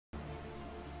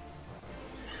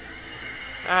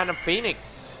And a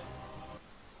Phoenix.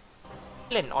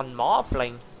 On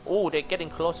Morphling. Oh, they're getting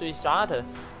close to each other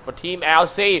for Team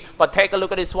LC. But take a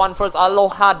look at this one first.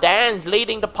 Aloha Dance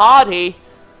leading the party.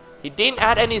 He didn't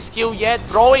add any skill yet.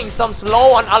 Throwing some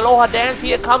slow on Aloha Dance.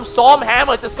 Here comes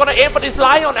Stormhammer. Just gonna aim for this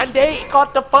Lion. And they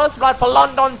got the first blood for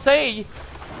London C.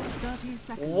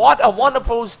 What a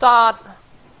wonderful start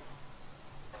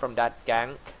from that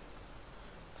gank.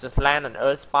 Just land an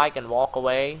Earth Spike and walk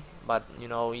away. But, you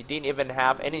know, he didn't even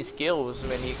have any skills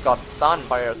when he got stunned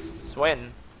by a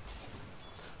Sven.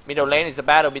 Middle lane is a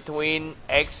battle between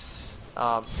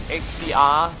XDR,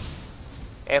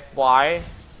 FY.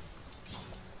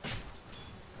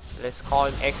 Let's call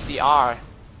him XDR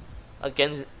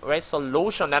against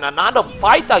Resolution, and another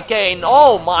fight again.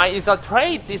 Oh my, it's a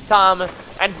trade this time.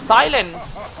 And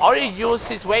Silence already used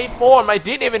his waveform. I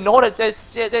didn't even know that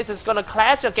they're just gonna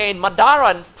clash again.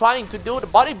 Madara trying to do the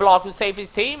body block to save his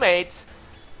teammates.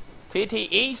 TT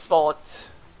Esports.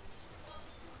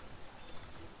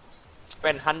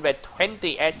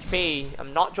 120 HP.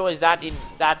 I'm not sure if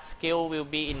that skill will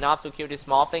be enough to kill this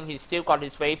small thing. He's still got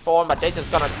his waveform, but they're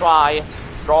just gonna try.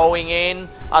 Throwing in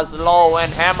a slow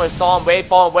and hammer storm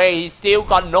waveform way. He still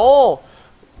got no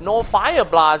fire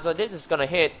blast, so this is gonna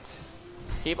hit.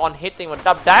 Keep on hitting with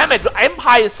double damage.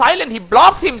 Empire Silent, he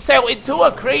blocked himself into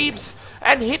a creeps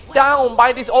and hit down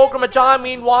by this Ogre Magi.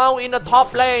 Meanwhile, in the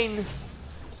top lane,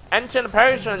 Ancient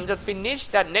Apparition just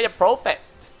finished that Native Prophet.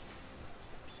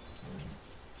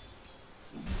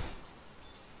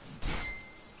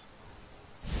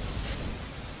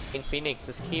 In Phoenix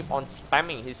just keep on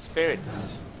spamming his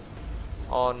spirits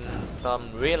on some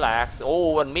relax.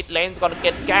 Oh, and mid lane's gonna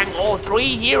get ganked. Oh,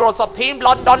 3 heroes of Team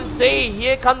London C.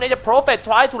 Here comes the Prophet,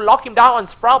 try to lock him down on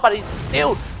Sprout, but he's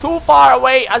still too far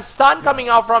away. A stun coming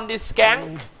out from this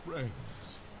Skank.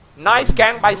 Nice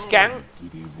gank by Skank.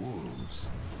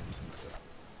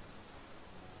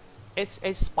 It's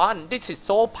a spun. This is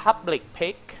so public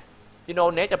pick. You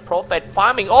know, Nature Prophet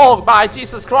farming. Oh my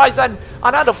Jesus Christ, and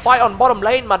another fight on bottom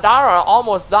lane. Madara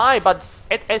almost died, but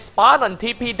Espan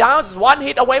TP down, just 1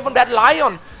 hit away from that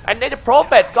Lion. And Nature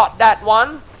Prophet got that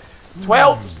one.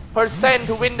 12%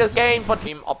 to win the game for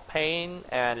Team of Pain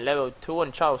and level 2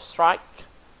 on Child Strike.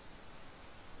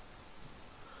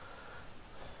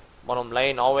 Bottom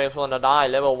lane always wanna die.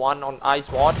 Level 1 on Ice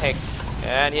Vortex.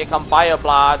 And here comes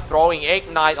Fireblood, throwing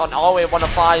Ignite on Always Wanna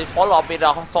Fly, follow up with a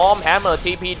Stormhammer,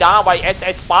 TP down by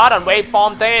SS Spartan,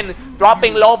 Waveform 10,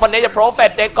 dropping low for Nature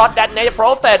Prophet. They got that Nature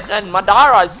Prophet, and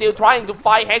Madara is still trying to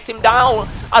fight, hex him down.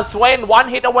 A Sven, 1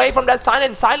 hit away from that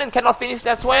Silent. Silent cannot finish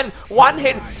that Sven. 1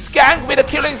 hit, Skank with a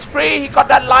killing spree. He got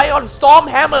that Lion,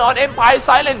 Stormhammer on Empire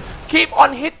Silent. Keep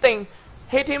on hitting,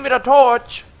 hit him with a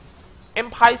torch.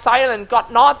 Empire Silent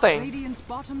got nothing. Radiant's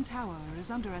bottom tower is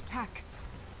under attack.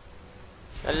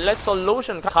 And Let's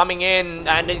Solution coming in,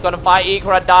 and he's gonna fight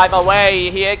Ikra dive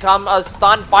away. Here comes a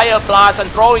stun Fire Blast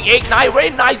and throwing Ignite. Very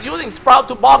nice using Sprout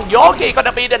to block. Yoki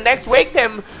gonna be the next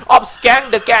victim of Skank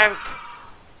the Gank.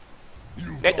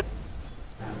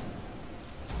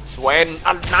 Sven,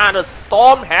 another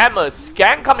Stormhammer.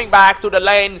 Skank coming back to the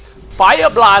lane.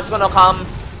 Fire Blast gonna come.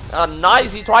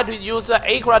 Nice, he tried to use the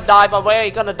Ikra dive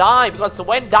away. Gonna die because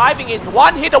Sven diving is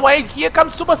 1 hit away. Here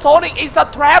comes Supersonic. It's a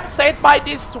trap set by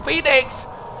this Phoenix.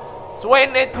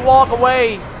 Sven needs to walk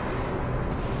away.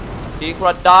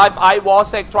 Ikra dive, Ice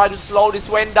Vortex try to slow this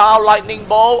Sven down. Lightning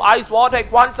Bolt, Ice Vortex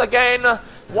once again.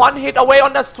 1 hit away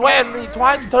on the Sven. He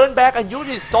tried to turn back and use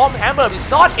his Stormhammer.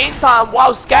 It's not in time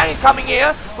while Skank is coming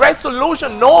here.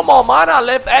 Resolution, no more mana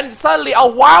left, and suddenly a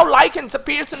wild Lycan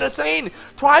appears in the scene.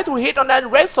 Try to hit on that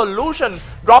Resolution.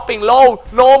 Dropping low,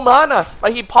 no mana.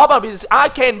 But he popped up his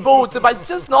Arcane Boots, but it's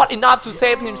just not enough to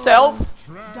save himself.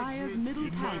 Dire's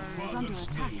middle tower is under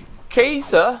attack.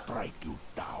 Kaiser.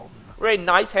 Very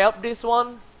nice help this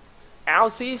one.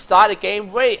 LC started the game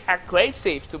very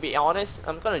aggressive, to be honest.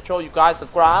 I'm gonna show you guys a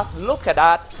graph. Look at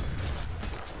that.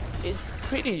 It's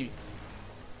pretty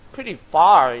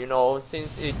far, you know,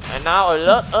 since it. And now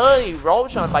a early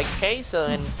erosion by Kaiser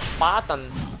and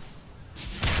Spartan.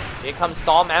 Here comes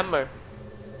Stormhammer.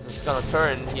 Just gonna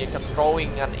turn. Here comes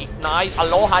throwing an Ignite.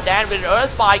 Aloha Dan with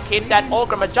Earth Spike hit that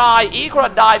Ogre Magi.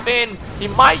 Ikra dive in. He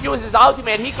might use his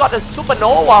ultimate. He got a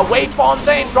Supernova. Waveform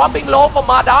thing dropping low for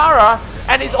Madara.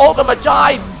 And his Ogre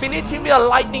Magi finishing with a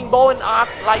Lightning Bolt and Arc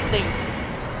Lightning.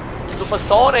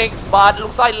 Supersonics, but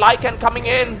looks like Lycan coming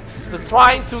in. Just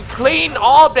trying to clean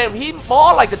all of them. He's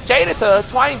more like a janitor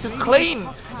trying to clean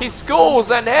his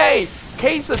schools. And hey,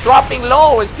 Case is dropping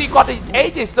low and still got his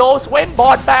Aegis though. Sven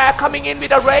bought back coming in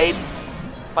with a raid.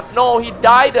 But no, he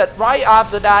died right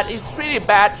after that. It's pretty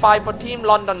bad fight for Team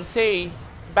London C.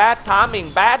 Bad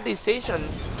timing, bad decision.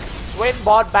 Swain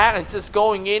bought back and just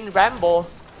going in Rambo.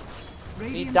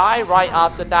 He died right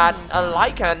after that.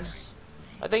 Lycan.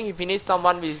 I think he finished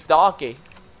someone with his doggy.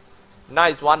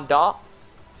 Nice one dog.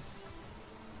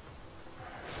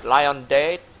 Lion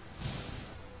dead.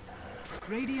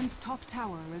 Radiant's top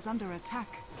tower is under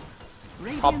attack.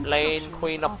 Top lane,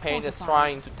 Queen of Pain is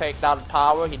trying to take down the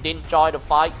tower. He didn't join the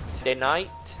fight tonight.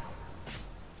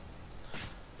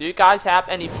 Do you guys have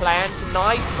any plan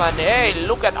tonight? But hey,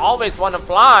 look at Always Wanna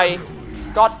Fly.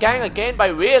 Got ganked again by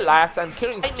Relax and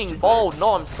killing Lightning Bolt.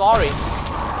 No, I'm sorry.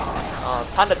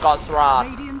 Thunder God's Wrath.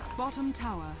 Radiant's bottom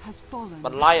tower has fallen.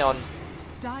 But Lion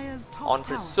on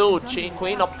pursuit.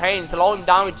 Queen of Pain slowing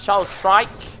down with Shell Strike.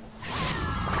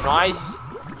 Nice.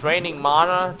 Draining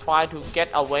mana. Try to get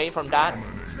away from that.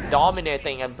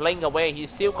 Dominating and blink away. He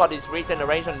still got his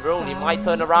regeneration rune. He might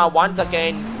turn around once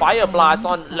again. Fire Blast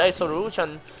on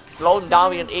Resolution. Slowing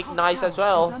down with an Ignite as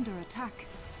well.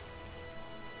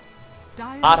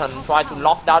 Arton tried to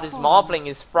lock down his Morphling,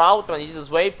 his Sprout, when he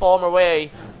just waveform away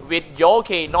with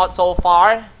Yoki, not so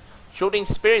far. Shooting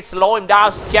Spirit, slow him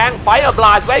down, scan, Fire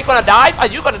Blast, where you gonna dive? Are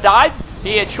you gonna dive?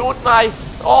 Here, shoot my,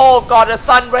 oh god, the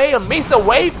Sun Ray, missed the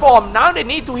waveform, now they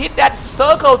need to hit that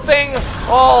circle thing.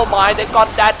 Oh my, they got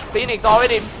that Phoenix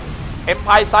already.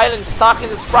 Empire Silence stuck in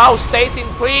the Sprout, stays in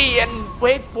 3 and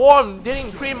waveform,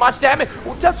 dealing pretty much damage.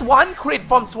 Just one crit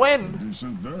from Swen.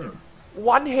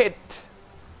 One hit.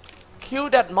 Kill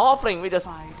that Morphling with a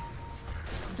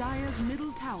Dire's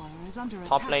middle tower is under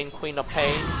top lane Queen of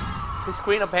Pain. This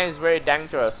Queen of Pain is very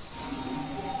dangerous.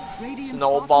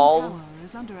 Snowball,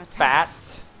 Fat.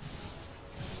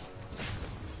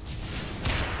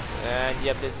 And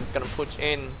yep, this is gonna push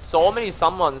in so many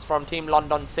summons from Team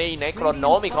London Sea,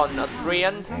 Necronomicon, a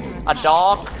Treant, a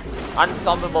Dog,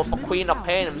 Unstoppable for Queen of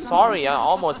Pain. I'm sorry, I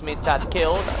almost missed that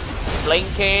kill.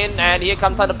 Blinking, and here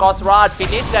comes the Ghost Rod.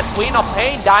 Finish that Queen of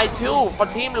Pain, die too for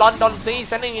Team London Sea,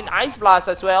 sending in Ice Blast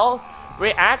as well.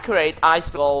 Very accurate Ice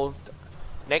Blast.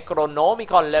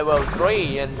 Necronomicon level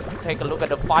 3, and take a look at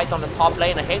the fight on the top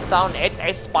lane. A head down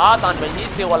XX Spartan, but he's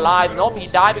still alive. Nope, he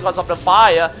died because of the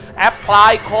fire.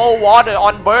 Apply cold water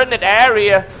on burned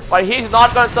area, but he's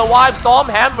not gonna survive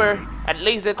Stormhammer. At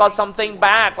least they got something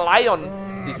back. Lion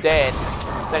is dead.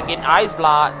 Sending in Ice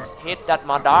Blast, hit that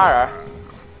Madara.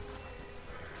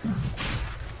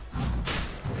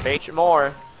 Page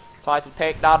more. Try to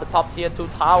take down the top tier 2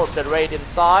 tower of the Radiant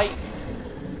side.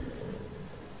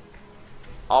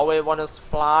 Always want to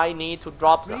fly, need to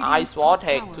drop the Ice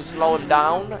Vortex to slow him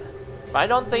down. But I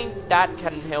don't think that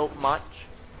can help much.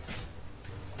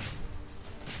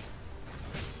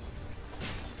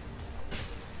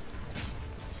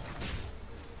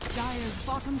 Dire's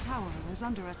bottom tower is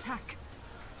under attack.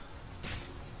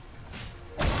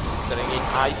 Sending in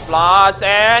Ice Blast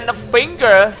and a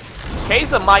finger.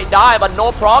 Kaiser might die, but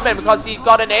no problem because he's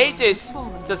got an Aegis.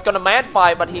 Just gonna mad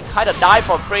fight, but he kinda died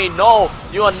for free. No,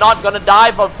 you are not gonna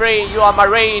die for free. You are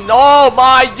Marine. Oh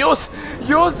my,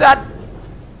 use that.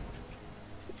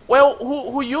 Well,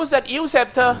 who used that Eel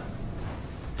Scepter?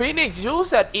 Phoenix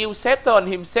used that Eel Scepter on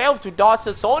himself to dodge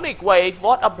the Sonic Wave.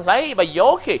 What a play by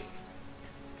Yoki.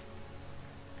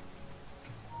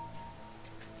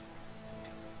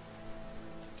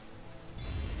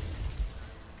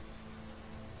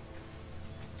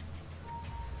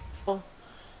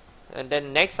 And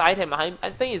then next item, I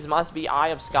think it must be Eye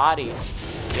of Skadi.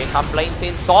 Here comes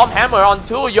Blazing Stormhammer on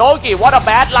 2 Yogi. What a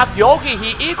bad luck Yogi.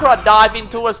 He equal dive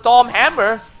into a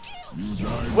Stormhammer.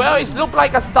 Well, it looked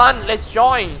like a stun. Let's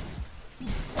join.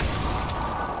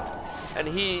 And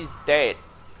he's dead.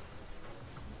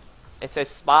 It's a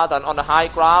Spartan on the high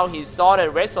ground. He saw the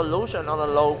Resolution on the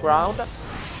low ground.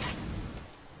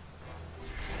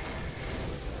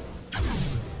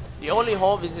 The only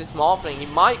hope is his Morphling. He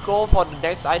might go for the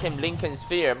next item, Lincoln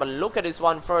Sphere. But look at this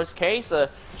one first. Kaiser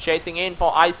chasing in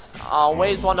for Ice.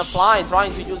 Always Wanna Fly,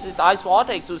 trying to use his Ice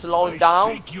Vortex to slow him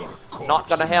down. Not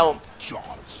gonna help.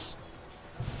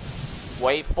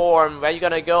 Waveform, where you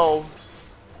gonna go?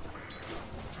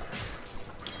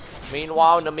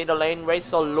 Meanwhile, in the middle lane,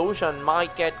 Resolution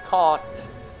might get caught.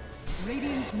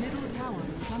 Radiant's middle tower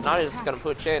is under Now he's attack. gonna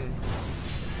push in.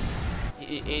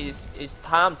 It's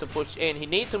time to push in. He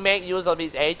needs to make use of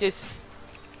his Aegis.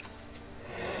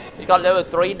 He got level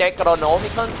 3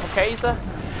 Necronomicon for Kaiser.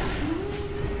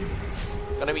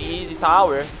 Gonna be easy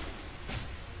tower.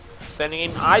 Sending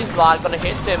in Ice Blast, gonna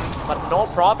hit him, but no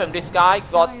problem. This guy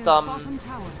got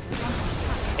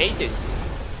Aegis.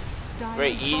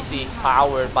 Very easy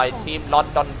power by Team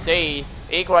London Sea.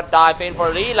 Equal dive in for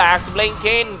relax,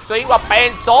 blinking, swing a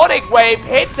pen, Sonic Wave,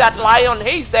 hits that Lion,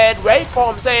 he's dead, Ray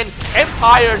forms in,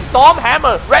 Empire,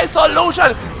 Stormhammer,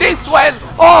 Resolution, this one,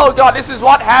 oh god, this is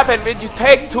what happened when you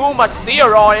take too much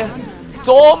steroid.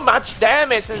 So much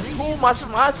damage and too much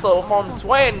muscle from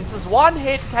Sven, just one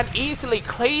hit can easily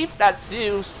cleave that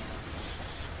Zeus.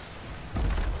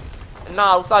 And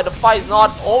now looks like the fight is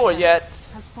not over yet.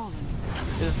 Has fallen.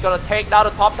 This is gonna take down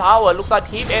the top tower. Looks like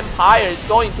Team Empire is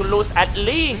going to lose at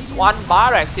least one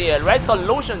barracks here.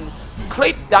 Resolution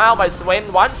clipped down by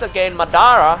Sven once again.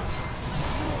 Madara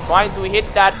trying to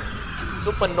hit that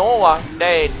supernova.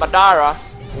 Dead. Madara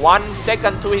 1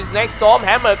 second to his next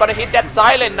Stormhammer. Gonna hit that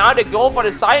silence. Now they go for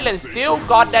the silence. Still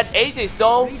got that Aegis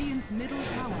though. Radiant's middle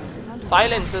tower is under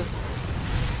Silences.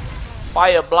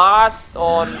 Fire blast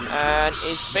on and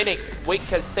it's Phoenix.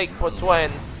 Wicked sick for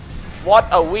Sven. What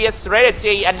a weird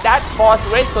strategy, and that forced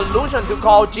Resolution to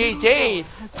call GG.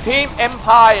 Team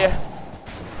Empire.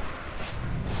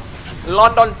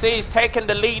 London C is taking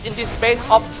the lead in this space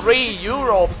of 3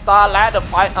 Europe Starladder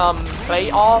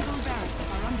playoff.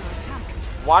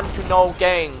 1-0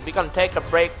 game. We're gonna take a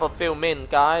break for a few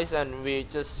minutes, guys, and we're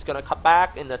just gonna come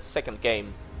back in the second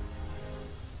game.